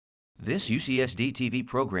This UCSD TV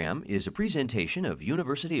program is a presentation of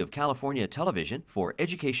University of California Television for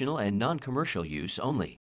educational and non-commercial use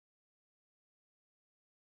only.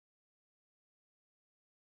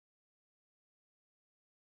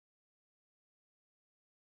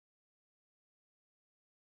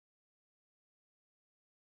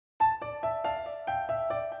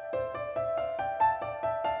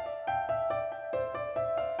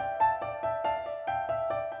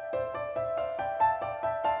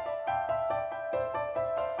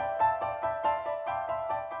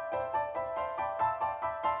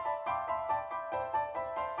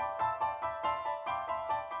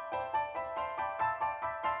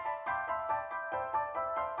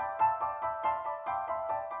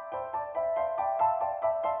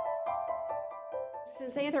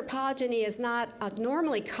 Since anthropogeny is not a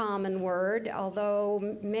normally common word,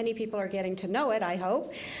 although many people are getting to know it, I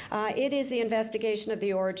hope, it is the investigation of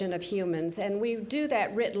the origin of humans, and we do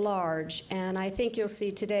that writ large. And I think you'll see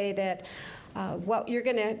today that what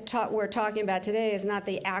we're talking about today is not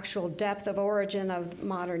the actual depth of origin of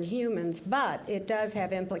modern humans, but it does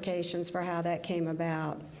have implications for how that came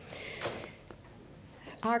about.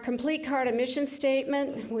 Our complete CARTA mission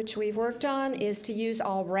statement, which we've worked on, is to use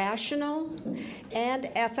all rational and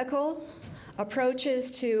ethical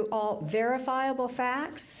approaches to all verifiable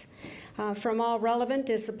facts from all relevant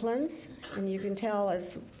disciplines, and you can tell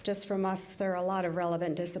as just from us there are a lot of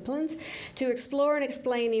relevant disciplines, to explore and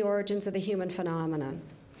explain the origins of the human phenomena.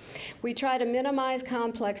 We try to minimize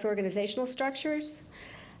complex organizational structures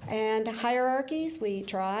and hierarchies, we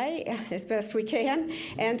try as best we can,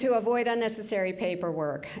 and to avoid unnecessary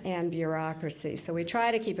paperwork and bureaucracy. So we try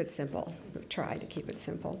to keep it simple.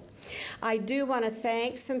 I do want to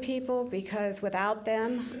thank some people because without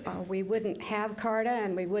them, we wouldn't have CARTA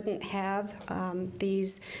and we wouldn't have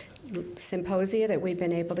these symposia that we've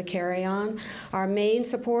been able to carry on. Our main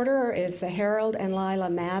supporter is the Harold and Lila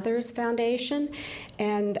Mathers Foundation,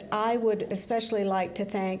 and I would especially like to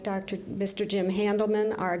thank Mr. Jim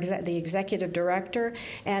Handelman, the executive director,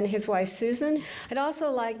 and his wife Susan. I'd also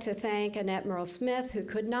like to thank Annette Merle-Smith, who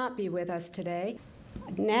could not be with us today.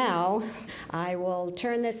 Now, I will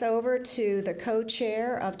turn this over to the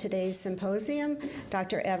co-chair of today's symposium,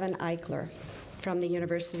 Dr. Evan Eichler from the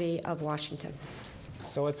University of Washington.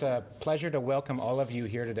 So it's a pleasure to welcome all of you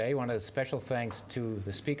here today. I want to special thanks to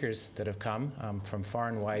the speakers that have come from far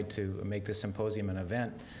and wide to make this symposium an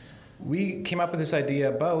event. We came up with this idea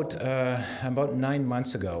about 9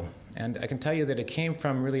 months ago, and I can tell you that it came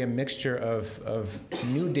from really a mixture of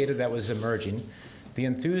new data that was emerging, the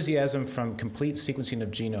enthusiasm from complete sequencing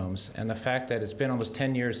of genomes, and the fact that it's been almost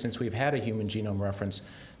 10 years since we've had a human genome reference,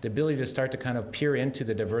 the ability to start to kind of peer into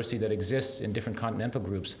the diversity that exists in different continental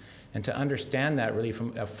groups, and to understand that really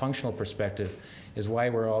from a functional perspective is why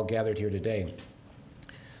we're all gathered here today.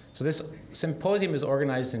 So this symposium is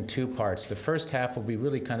organized in two parts. The first half will be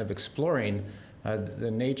really kind of exploring the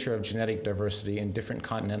nature of genetic diversity in different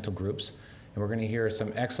continental groups. And we're going to hear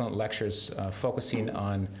some excellent lectures focusing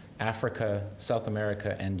on Africa, South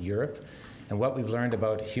America, and Europe, and what we've learned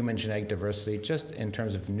about human genetic diversity just in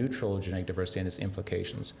terms of neutral genetic diversity and its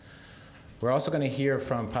implications. We're also going to hear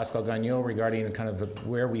from Pascal Gagnon regarding kind of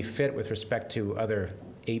where we fit with respect to other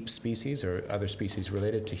ape species or other species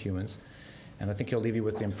related to humans. And I think he'll leave you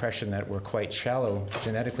with the impression that we're quite shallow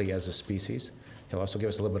genetically as a species. He'll also give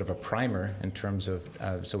us a little bit of a primer in terms of,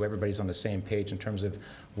 so everybody's on the same page in terms of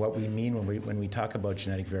what we mean when we talk about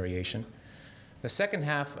genetic variation. The second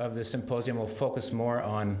half of the symposium will focus more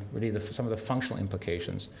on really some of the functional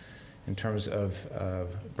implications in terms of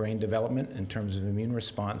brain development, in terms of immune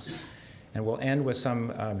response, and we'll end with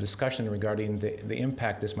some discussion regarding the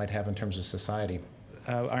impact this might have in terms of society.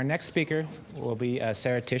 Our next speaker will be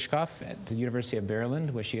Sarah Tishkoff at the University of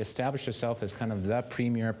Maryland, where she established herself as kind of the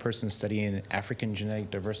premier person studying African genetic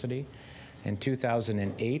diversity. In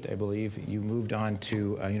 2008, I believe, you moved on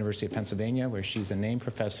to University of Pennsylvania, where she's a named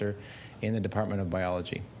professor in the Department of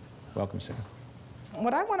Biology. Welcome, Sarah.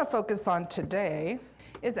 What I want to focus on today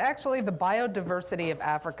is actually the biodiversity of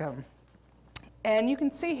Africa. And you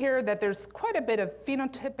can see here that there's quite a bit of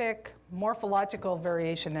phenotypic, morphological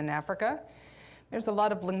variation in Africa. There's a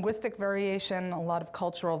lot of linguistic variation, a lot of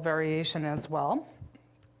cultural variation as well.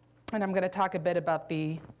 And I'm going to talk a bit about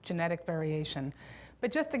the genetic variation.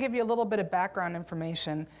 But just to give you a little bit of background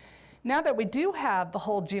information, now that we do have the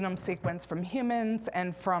whole genome sequence from humans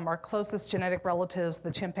and from our closest genetic relatives,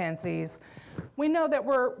 the chimpanzees, we know that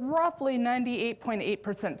we're roughly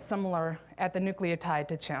 98.8% similar at the nucleotide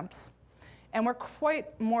to chimps. And we're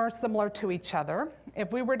quite more similar to each other.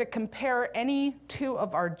 If we were to compare any two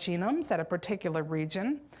of our genomes at a particular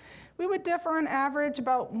region, we would differ on average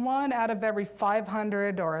about 1 out of every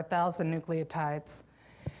 500 or 1,000 nucleotides.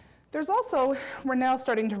 There's also, we're now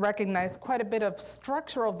starting to recognize quite a bit of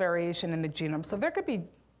structural variation in the genome. So there could be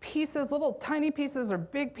pieces, little tiny pieces or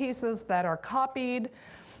big pieces that are copied.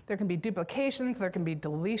 There can be duplications, there can be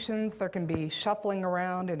deletions, there can be shuffling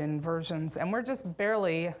around and inversions, and we're just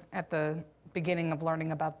barely at the beginning of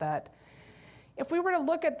learning about that. If we were to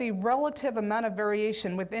look at the relative amount of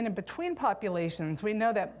variation within and between populations, we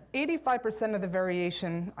know that 85% of the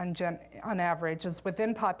variation on average is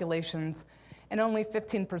within populations and only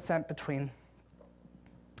 15% between.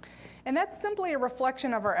 And that's simply a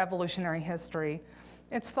reflection of our evolutionary history.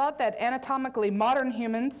 It's thought that anatomically modern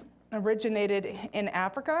humans originated in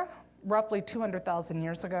Africa roughly 200,000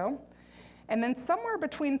 years ago. And then somewhere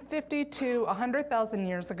between 50 to 100,000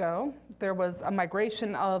 years ago, there was a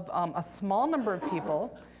migration of a small number of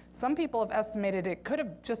people. Some people have estimated it could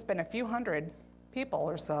have just been a few hundred people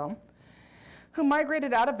or so, who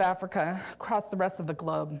migrated out of Africa across the rest of the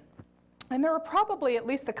globe. And there were probably at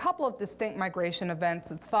least a couple of distinct migration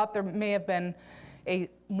events. It's thought there may have been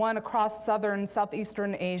one across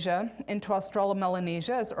southeastern Asia into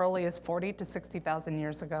Australo-Melanesia as early as 40 to 60,000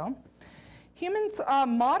 years ago.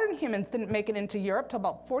 Modern humans didn't make it into Europe till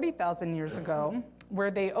about 40,000 years ago,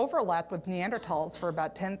 where they overlapped with Neanderthals for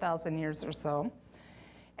about 10,000 years or so.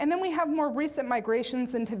 And then we have more recent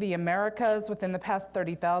migrations into the Americas within the past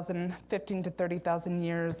 15 to 30,000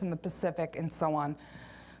 years, in the Pacific, and so on.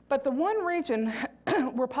 But the one region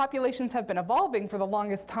where populations have been evolving for the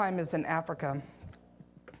longest time is in Africa.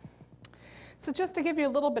 So just to give you a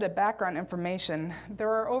little bit of background information,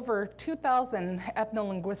 there are over 2,000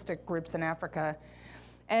 ethno-linguistic groups in Africa,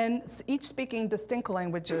 and each speaking distinct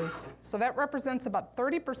languages. So that represents about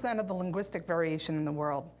 30% of the linguistic variation in the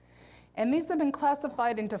world. And these have been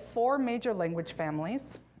classified into 4 major language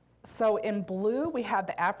families. So in blue, we have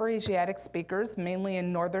the Afroasiatic speakers, mainly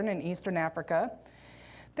in northern and eastern Africa.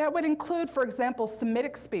 That would include, for example,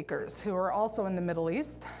 Semitic speakers, who are also in the Middle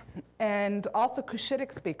East, and also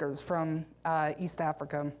Cushitic speakers from East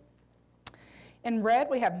Africa. In red,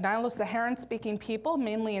 we have Nilo-Saharan speaking people,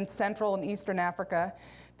 mainly in Central and Eastern Africa.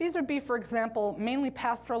 These would be, for example, mainly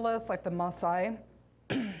pastoralists like the Maasai.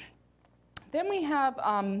 Then we have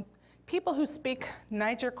people who speak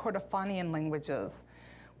Niger-Kordofanian languages.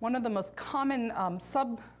 One of the most common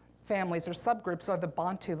subfamilies or subgroups are the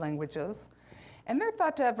Bantu languages. And they're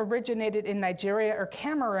thought to have originated in Nigeria or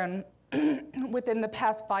Cameroon within the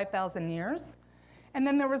past 5,000 years. And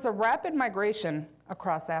then there was a rapid migration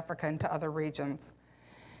across Africa into other regions.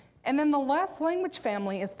 And then the last language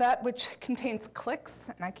family is that which contains clicks,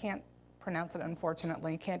 and I can't pronounce it,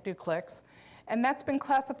 unfortunately, can't do clicks. And that's been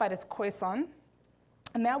classified as Khoisan.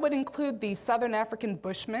 And that would include the Southern African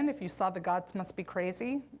Bushmen. If you saw The Gods Must Be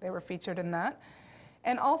Crazy, they were featured in that.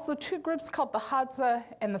 And also 2 groups called the Hadza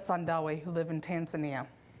and the Sandawe, who live in Tanzania.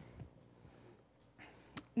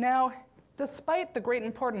 Now, despite the great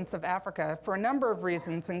importance of Africa for a number of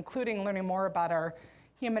reasons, including learning more about our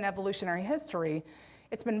human evolutionary history,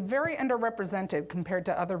 it's been very underrepresented compared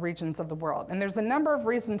to other regions of the world. And there's a number of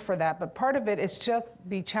reasons for that, but part of it is just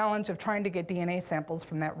the challenge of trying to get DNA samples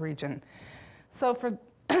from that region. So for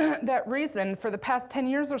that reason, for the past 10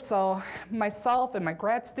 years or so, myself and my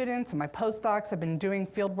grad students and my postdocs have been doing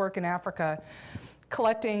field work in Africa,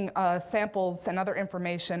 collecting samples and other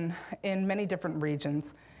information in many different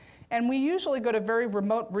regions. And we usually go to very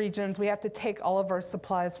remote regions. We have to take all of our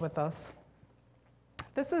supplies with us.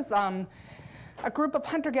 This is a group of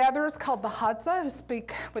hunter-gatherers called the Hadza, who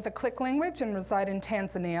speak with a click language and reside in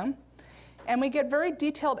Tanzania. And we get very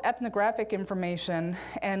detailed ethnographic information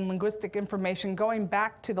and linguistic information going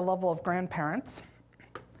back to the level of grandparents.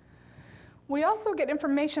 We also get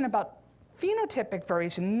information about phenotypic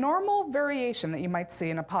variation, normal variation that you might see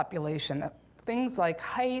in a population, things like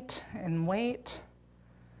height and weight.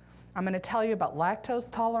 I'm going to tell you about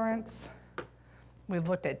lactose tolerance. We've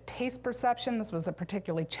looked at taste perception. This was a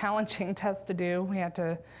particularly challenging test to do. We had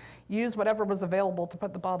to use whatever was available to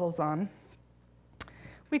put the bottles on.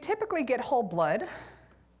 We typically get whole blood.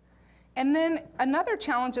 And then another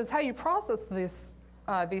challenge is how you process these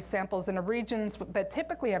samples in regions that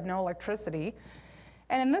typically have no electricity.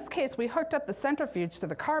 And in this case, we hooked up the centrifuge to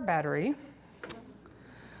the car battery.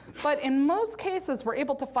 But in most cases, we're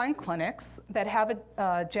able to find clinics that have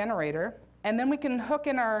a generator, and then we can hook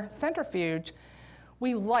in our centrifuge.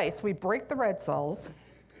 We lyse, we break the red cells,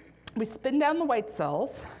 we spin down the white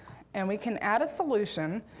cells, and we can add a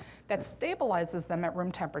solution that stabilizes them at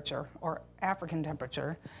room temperature or African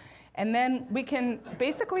temperature. And then we can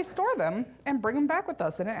basically store them and bring them back with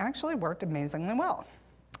us, and it actually worked amazingly well.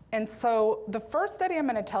 And so the first study I'm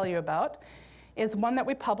going to tell you about is one that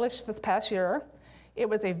we published this past year. It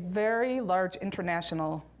was a very large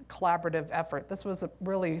international collaborative effort. This was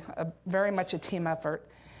very much a team effort.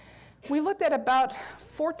 We looked at about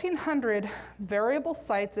 1,400 variable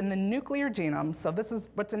sites in the nuclear genome, so this is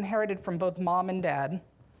what's inherited from both mom and dad.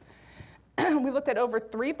 We looked at over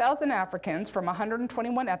 3,000 Africans from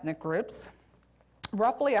 121 ethnic groups,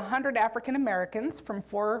 roughly 100 African Americans from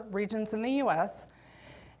 4 regions in the US,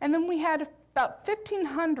 and then we had about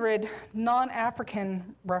 1,500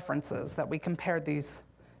 non-African references that we compared these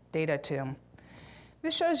data to.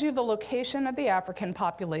 This shows you the location of the African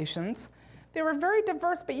populations. They were very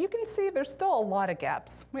diverse, but you can see there's still a lot of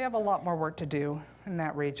gaps. We have a lot more work to do in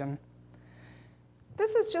that region.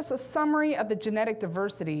 This is just a summary of the genetic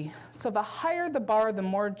diversity. So the higher the bar, the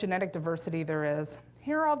more genetic diversity there is.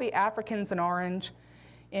 Here are all the Africans in orange.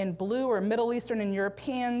 In blue are Middle Eastern and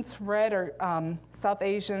Europeans. Red are South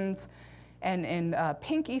Asians. And in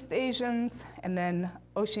pink, East Asians. And then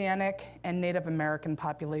Oceanic and Native American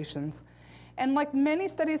populations. And like many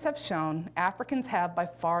studies have shown, Africans have by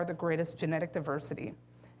far the greatest genetic diversity.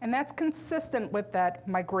 And that's consistent with that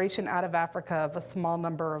migration out of Africa of a small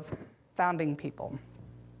number of founding people.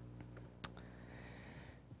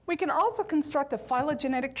 We can also construct a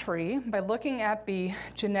phylogenetic tree by looking at the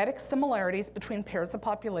genetic similarities between pairs of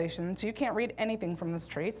populations. You can't read anything from this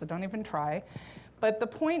tree, so don't even try. But the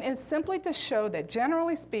point is simply to show that,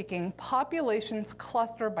 generally speaking, populations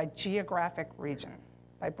cluster by geographic region,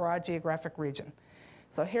 by broad geographic region.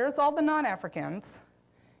 So here's all the non-Africans.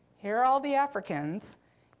 Here are all the Africans,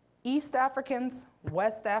 East Africans,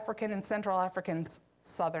 West African and Central Africans,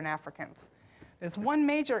 Southern Africans. There's one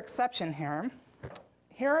major exception here.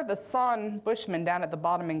 Here are the San Bushmen down at the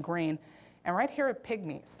bottom in green, and right here are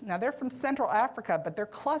pygmies. Now they're from Central Africa, but they're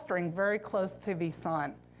clustering very close to the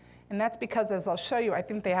San. And that's because, as I'll show you, I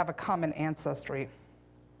think they have a common ancestry.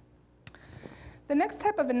 The next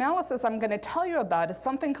type of analysis I'm going to tell you about is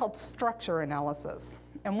something called structure analysis.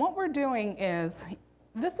 And what we're doing is,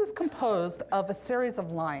 this is composed of a series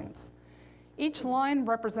of lines. Each line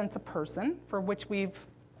represents a person for which we've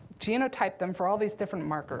genotyped them for all these different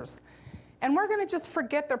markers. And we're going to just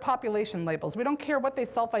forget their population labels. We don't care what they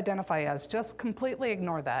self-identify as, just completely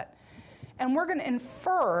ignore that. And we're going to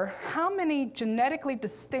infer how many genetically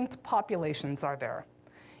distinct populations are there.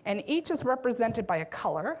 And each is represented by a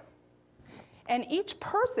color. And each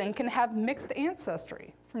person can have mixed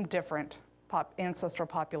ancestry from different ancestral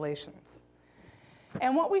populations.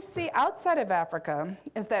 And what we see outside of Africa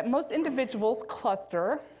is that most individuals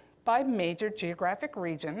cluster by major geographic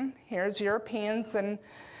region. Here's Europeans and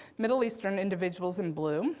Middle Eastern individuals in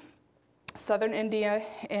blue, Southern India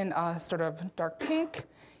in sort of dark pink,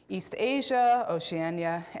 East Asia,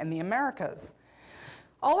 Oceania, and the Americas.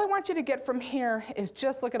 All I want you to get from here is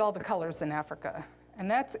just look at all the colors in Africa.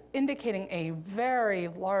 And that's indicating a very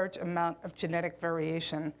large amount of genetic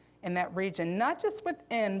variation in that region, not just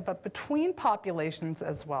within, but between populations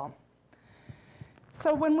as well.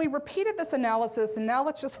 So when we repeated this analysis, and now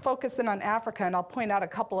let's just focus in on Africa, and I'll point out a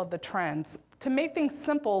couple of the trends. To make things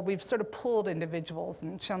simple, we've sort of pooled individuals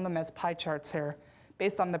and shown them as pie charts here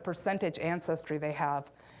based on the percentage ancestry they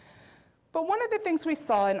have. But one of the things we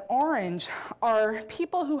saw in orange are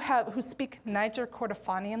people who speak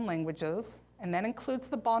Niger-Kordofanian languages, and that includes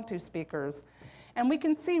the Bantu speakers. And we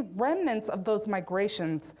can see remnants of those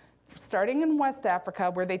migrations starting in West Africa,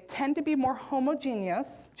 where they tend to be more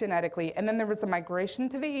homogeneous genetically, and then there was a migration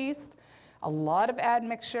to the east, a lot of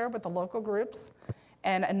admixture with the local groups,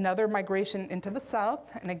 and another migration into the south,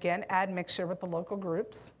 and again, admixture with the local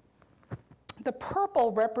groups. The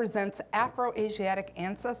purple represents Afro-Asiatic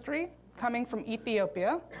ancestry coming from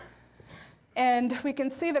Ethiopia. And we can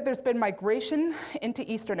see that there's been migration into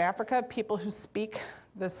Eastern Africa, people who speak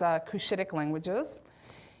this Cushitic languages.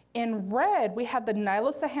 In red, we have the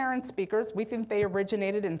Nilo-Saharan speakers. We think they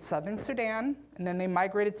originated in southern Sudan, and then they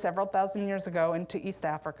migrated several thousand years ago into East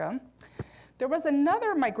Africa. There was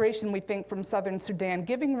another migration, we think, from southern Sudan,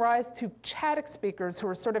 giving rise to Chadic speakers who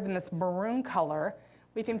are sort of in this maroon color.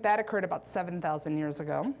 We think that occurred about 7,000 years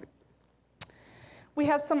ago. We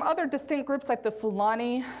have some other distinct groups like the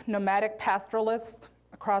Fulani nomadic pastoralists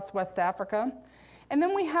across West Africa. And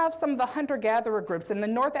then we have some of the hunter-gatherer groups, and the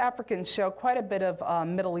North Africans show quite a bit of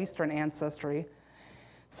Middle Eastern ancestry.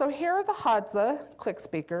 So here are the Hadza click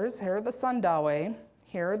speakers, here are the Sandawe,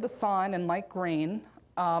 here are the San in light green,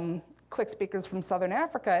 click speakers from Southern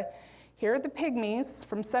Africa. Here are the Pygmies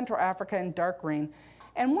from Central Africa in dark green.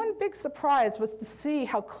 And one big surprise was to see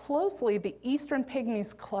how closely the Eastern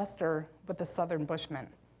Pygmies cluster with the Southern Bushmen,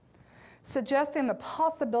 suggesting the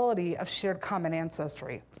possibility of shared common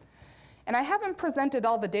ancestry. And I haven't presented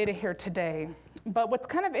all the data here today, but what's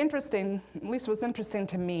kind of interesting, at least was interesting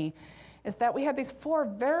to me, is that we have these 4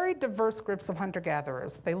 very diverse groups of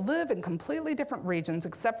hunter-gatherers. They live in completely different regions,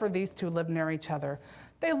 except for these 2 live near each other.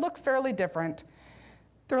 They look fairly different.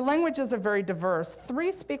 Their languages are very diverse.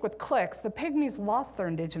 3 speak with clicks. The Pygmies lost their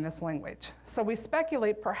indigenous language. So we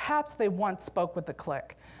speculate perhaps they once spoke with the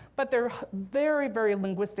click. But they're very, very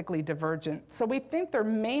linguistically divergent. So we think there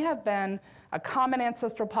may have been a common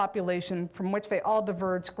ancestral population from which they all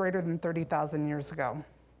diverged greater than 30,000 years ago.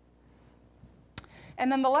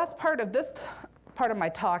 And then the last part of this part of my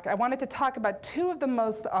talk, I wanted to talk about 2 of the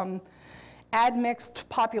most admixed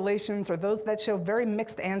populations, or those that show very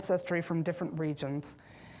mixed ancestry from different regions.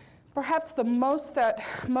 Perhaps the most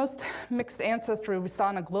mixed ancestry we saw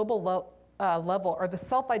on a global level are the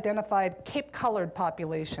self-identified Cape-colored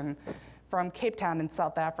population from Cape Town in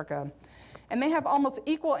South Africa. And they have almost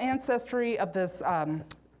equal ancestry of this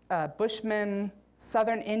Bushman,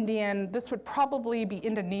 Southern Indian, this would probably be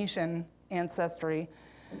Indonesian ancestry,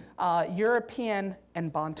 European,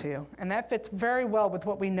 and Bantu. And that fits very well with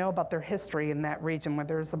what we know about their history in that region, where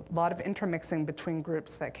there's a lot of intermixing between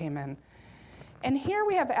groups that came in. And here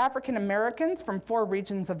we have African Americans from 4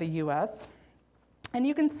 regions of the US. And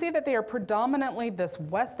you can see that they are predominantly this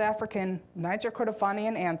West African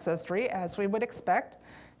Niger-Kordofanian ancestry, as we would expect,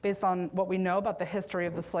 based on what we know about the history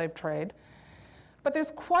of the slave trade. But there's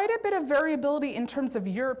quite a bit of variability in terms of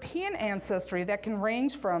European ancestry that can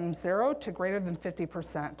range from 0 to greater than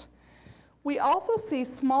 50%. We also see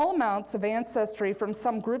small amounts of ancestry from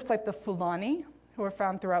some groups like the Fulani, who are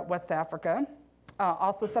found throughout West Africa.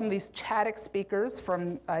 Also some of these Chadic speakers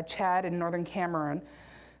from Chad and northern Cameroon.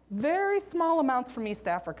 Very small amounts from East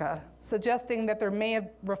Africa, suggesting that there may have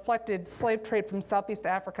reflected slave trade from Southeast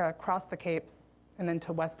Africa across the Cape and then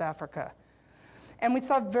to West Africa. And we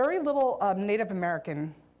saw very little Native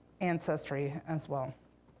American ancestry as well.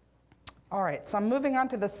 All right, so I'm moving on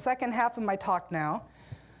to the second half of my talk now,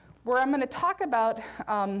 where I'm going to talk about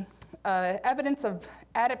evidence of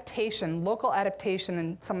adaptation, local adaptation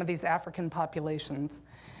in some of these African populations.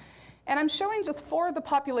 And I'm showing just 4 of the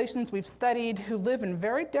populations we've studied who live in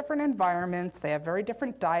very different environments. They have very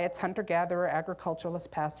different diets, hunter-gatherer,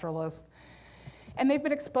 agriculturalist, pastoralist. And they've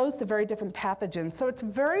been exposed to very different pathogens. So it's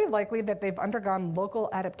very likely that they've undergone local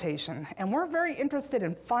adaptation. And we're very interested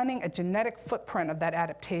in finding a genetic footprint of that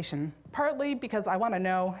adaptation, partly because I want to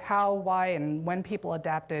know how, why, and when people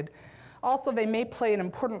adapted. Also, they may play an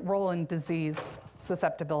important role in disease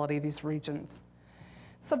susceptibility of these regions.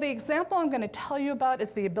 So the example I'm going to tell you about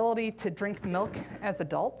is the ability to drink milk as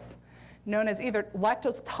adults, known as either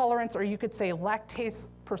lactose tolerance or you could say lactase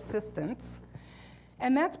persistence.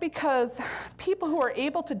 And that's because people who are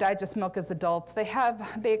able to digest milk as adults,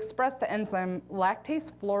 they express the enzyme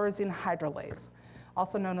lactase fluorescein hydrolase,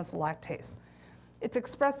 also known as lactase. It's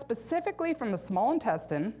expressed specifically from the small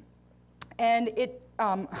intestine, and it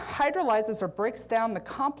hydrolyzes or breaks down the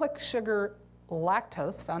complex sugar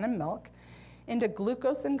lactose found in milk into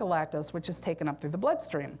glucose and galactose, which is taken up through the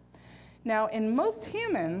bloodstream. Now, in most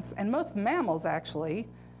humans, and most mammals actually,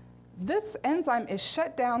 this enzyme is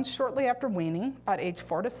shut down shortly after weaning, about age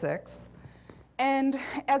 4 to 6. And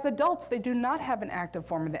as adults, they do not have an active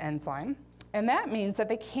form of the enzyme. And that means that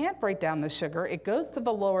they can't break down the sugar. It goes to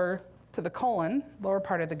the colon, lower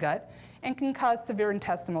part of the gut, and can cause severe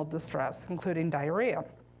intestinal distress, including diarrhea.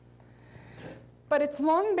 But it's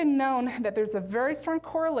long been known that there's a very strong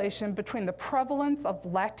correlation between the prevalence of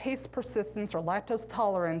lactase persistence or lactose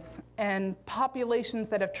tolerance and populations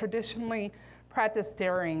that have traditionally practiced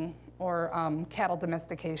dairying or cattle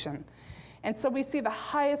domestication. And so we see the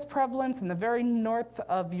highest prevalence in the very north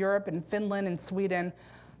of Europe and Finland and Sweden,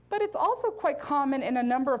 but it's also quite common in a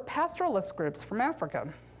number of pastoralist groups from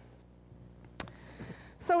Africa.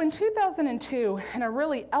 So in 2002, in a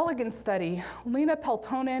really elegant study, Leena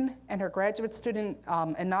Peltonen and her graduate student,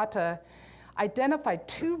 Anata, identified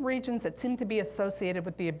 2 regions that seem to be associated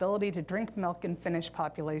with the ability to drink milk in Finnish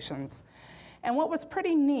populations. And what was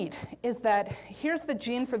pretty neat is that here's the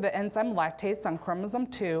gene for the enzyme lactase on chromosome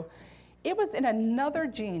 2. It was in another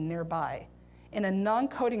gene nearby, in a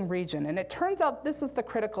non-coding region. And it turns out this is the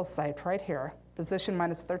critical site right here, position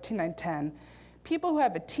minus 13910. People who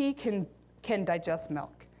have a T can digest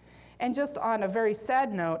milk. And just on a very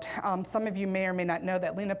sad note, some of you may or may not know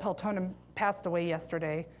that Leena Peltonen passed away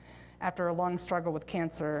yesterday after a long struggle with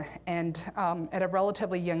cancer, and at a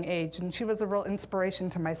relatively young age. And she was a real inspiration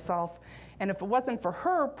to myself. And if it wasn't for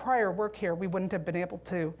her prior work here, we wouldn't have been able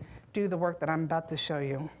to do the work that I'm about to show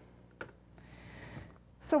you.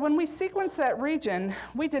 So when we sequenced that region,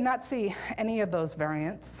 we did not see any of those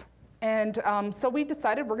variants. And so we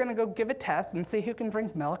decided we're going to go give a test and see who can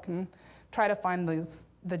drink milk. And try to find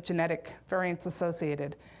the genetic variants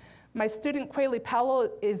associated. My student Quayle Powell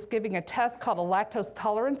is giving a test called a lactose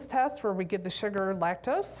tolerance test, where we give the sugar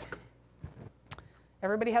lactose.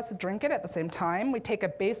 Everybody has to drink it at the same time. We take a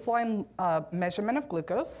baseline measurement of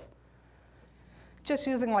glucose, just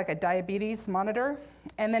using like a diabetes monitor.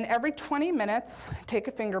 And then every 20 minutes, take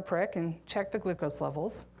a finger prick and check the glucose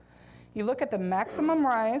levels. You look at the maximum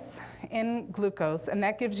rise in glucose, and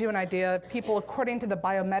that gives you an idea of people, according to the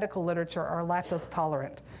biomedical literature, are lactose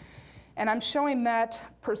tolerant. And I'm showing that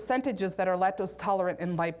percentages that are lactose tolerant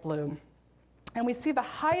in light blue. And we see the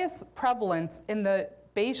highest prevalence in the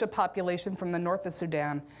Beja population from the north of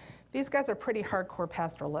Sudan. These guys are pretty hardcore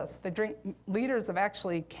pastoralists. They drink liters of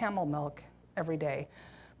actually camel milk every day.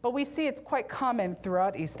 But we see it's quite common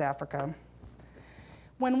throughout East Africa.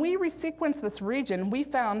 When we resequenced this region, we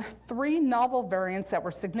found 3 novel variants that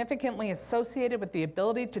were significantly associated with the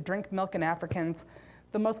ability to drink milk in Africans.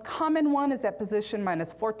 The most common one is at position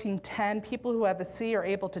 -1410. People who have a C are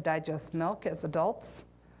able to digest milk as adults.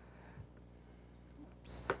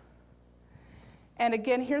 Oops. And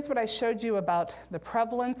again, here's what I showed you about the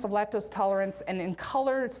prevalence of lactose tolerance. And in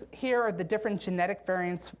colors, here are the different genetic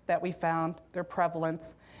variants that we found, their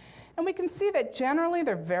prevalence. And we can see that generally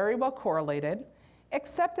they're very well correlated,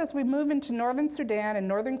 except as we move into northern Sudan and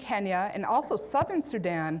northern Kenya, and also southern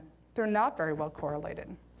Sudan, they're not very well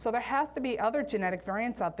correlated. So there has to be other genetic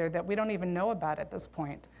variants out there that we don't even know about at this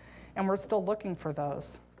point, and we're still looking for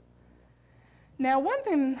those. Now, one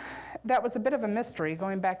thing that was a bit of a mystery,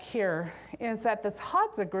 going back here, is that this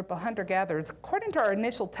Hadza group of hunter-gatherers, according to our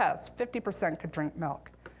initial test, 50% could drink milk.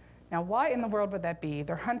 Now, why in the world would that be?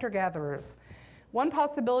 They're hunter-gatherers. One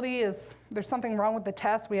possibility is there's something wrong with the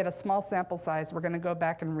test. We had a small sample size. We're going to go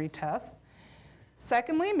back and retest.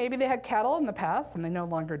 Secondly, maybe they had cattle in the past and they no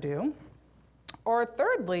longer do. Or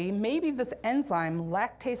thirdly, maybe this enzyme,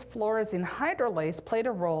 lactase fluorescein hydrolase, played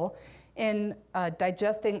a role in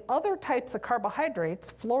digesting other types of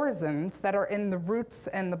carbohydrates, fluoresceins, that are in the roots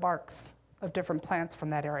and the barks of different plants from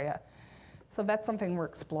that area. So that's something we're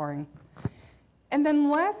exploring. And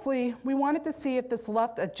then lastly, we wanted to see if this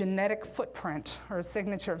left a genetic footprint or a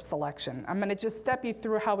signature of selection. I'm going to just step you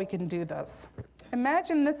through how we can do this.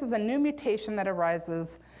 Imagine this is a new mutation that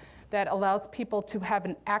arises that allows people to have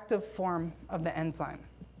an active form of the enzyme,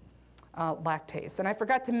 lactase. And I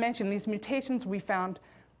forgot to mention, these mutations we found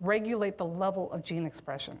regulate the level of gene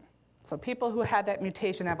expression. So people who had that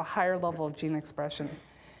mutation have a higher level of gene expression.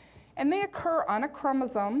 And they occur on a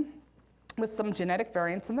chromosome with some genetic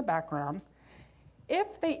variants in the background.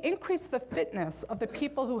 If they increase the fitness of the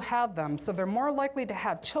people who have them, so they're more likely to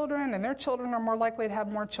have children and their children are more likely to have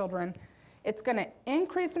more children, it's going to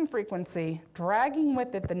increase in frequency, dragging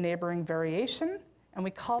with it the neighboring variation, and we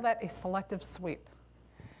call that a selective sweep.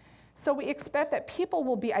 So we expect that people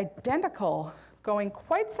will be identical going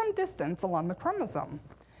quite some distance along the chromosome.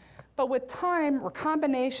 But with time,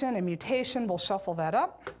 recombination and mutation will shuffle that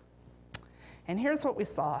up. And here's what we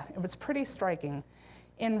saw. It was pretty striking.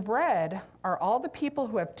 In red are all the people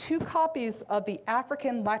who have 2 copies of the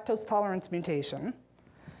African lactose tolerance mutation.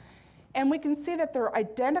 And we can see that they're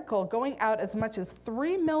identical, going out as much as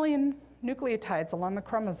 3 million nucleotides along the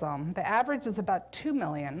chromosome. The average is about 2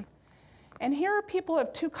 million. And here are people who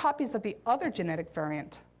have 2 copies of the other genetic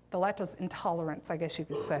variant, the lactose intolerance, I guess you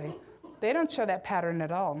could say. They don't show that pattern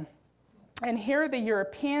at all. And here are the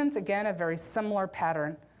Europeans, again, a very similar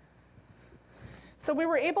pattern. So we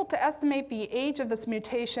were able to estimate the age of this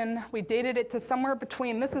mutation. We dated it to somewhere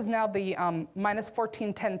between, this is now the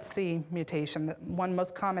 -1410C mutation, the one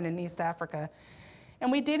most common in East Africa.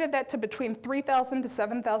 And we dated that to between 3,000 to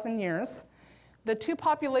 7,000 years. The 2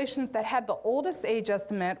 populations that had the oldest age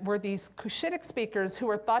estimate were these Cushitic speakers who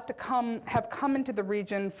were thought to have come into the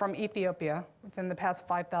region from Ethiopia within the past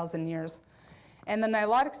 5,000 years, and the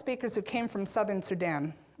Nilotic speakers who came from southern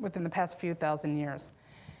Sudan within the past few thousand years.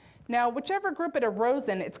 Now, whichever group it arose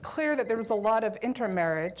in, it's clear that there was a lot of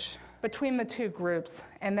intermarriage between the 2 groups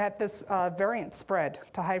and that this variant spread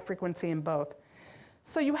to high frequency in both.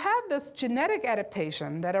 So you have this genetic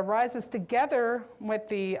adaptation that arises together with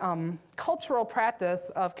the cultural practice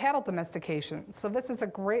of cattle domestication. So this is a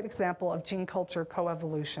great example of gene culture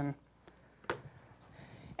coevolution.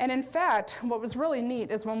 And in fact, what was really neat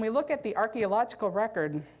is when we look at the archaeological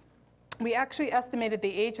record, we actually estimated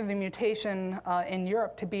the age of the mutation in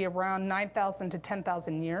Europe to be around 9,000 to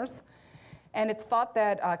 10,000 years. And it's thought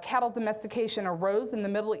that cattle domestication arose in the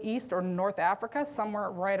Middle East or North Africa, somewhere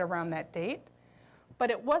right around that date. But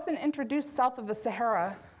it wasn't introduced south of the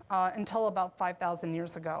Sahara until about 5,000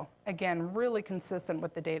 years ago. Again, really consistent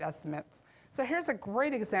with the date estimates. So here's a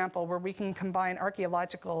great example where we can combine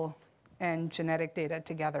archaeological and genetic data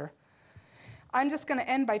together. I'm just going to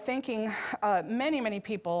end by thanking many, many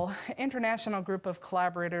people, international group of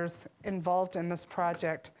collaborators involved in this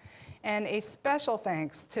project, and a special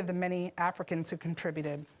thanks to the many Africans who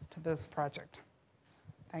contributed to this project.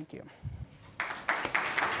 Thank you.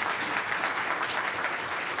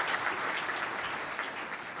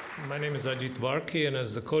 My name is Ajit Varki, and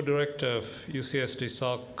as the co-director of UCSD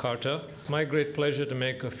SOC CARTA, it's my great pleasure to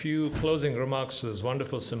make a few closing remarks to this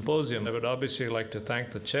wonderful symposium. I would obviously like to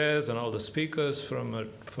thank the chairs and all the speakers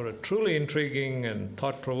for a truly intriguing and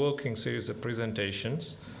thought-provoking series of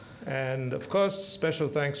presentations. And of course, special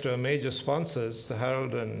thanks to our major sponsors, the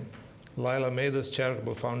Harold and Lila Mathers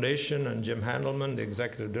Charitable Foundation, and Jim Handelman, the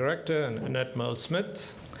executive director, and Annette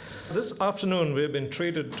Merle-Smith. This afternoon, we've been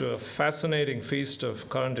treated to a fascinating feast of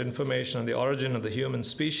current information on the origin of the human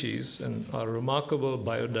species and our remarkable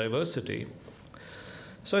biodiversity.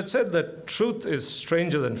 So it's said that truth is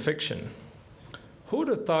stranger than fiction. Who would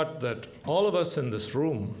have thought that all of us in this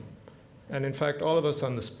room, and in fact all of us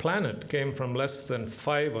on this planet, came from less than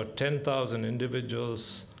 5 or 10,000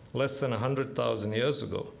 individuals less than 100,000 years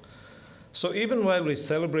ago? So even while we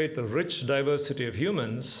celebrate the rich diversity of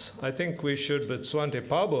humans, I think we should, with Svante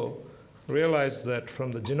Pääbo, realize that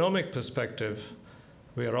from the genomic perspective,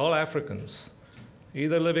 we are all Africans,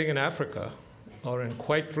 either living in Africa or in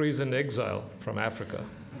quite recent exile from Africa.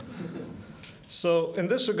 So in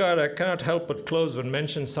this regard, I cannot help but close and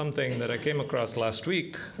mention something that I came across last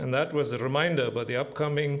week, and that was a reminder about the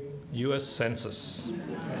upcoming US Census.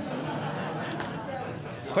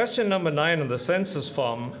 Question number 9 on the census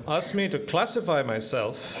form asked me to classify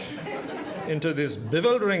myself into this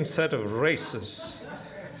bewildering set of races.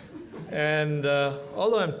 And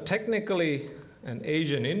although I'm technically an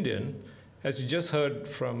Asian Indian, as you just heard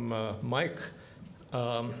from Mike,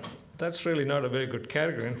 that's really not a very good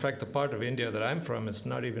category. In fact, the part of India that I'm from has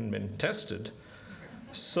not even been tested.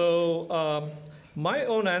 So my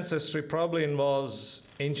own ancestry probably involves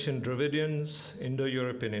ancient Dravidians,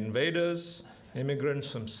 Indo-European invaders, immigrants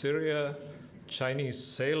from Syria, Chinese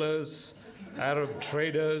sailors, Arab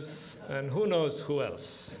traders, and who knows who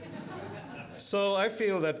else. So I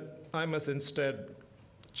feel that I must instead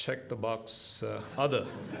check the box other.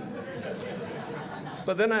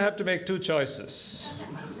 But then I have to make 2 choices.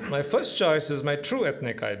 My first choice is my true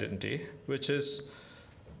ethnic identity, which is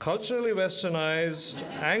culturally westernized,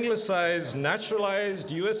 anglicized, naturalized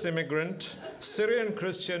US immigrant, Syrian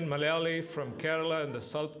Christian Malayali from Kerala and the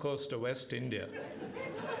south coast of West India.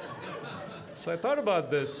 So I thought about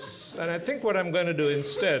this, and I think what I'm going to do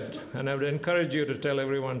instead, and I would encourage you to tell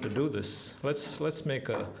everyone to do this, let's make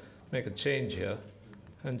a change here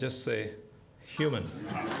and just say human.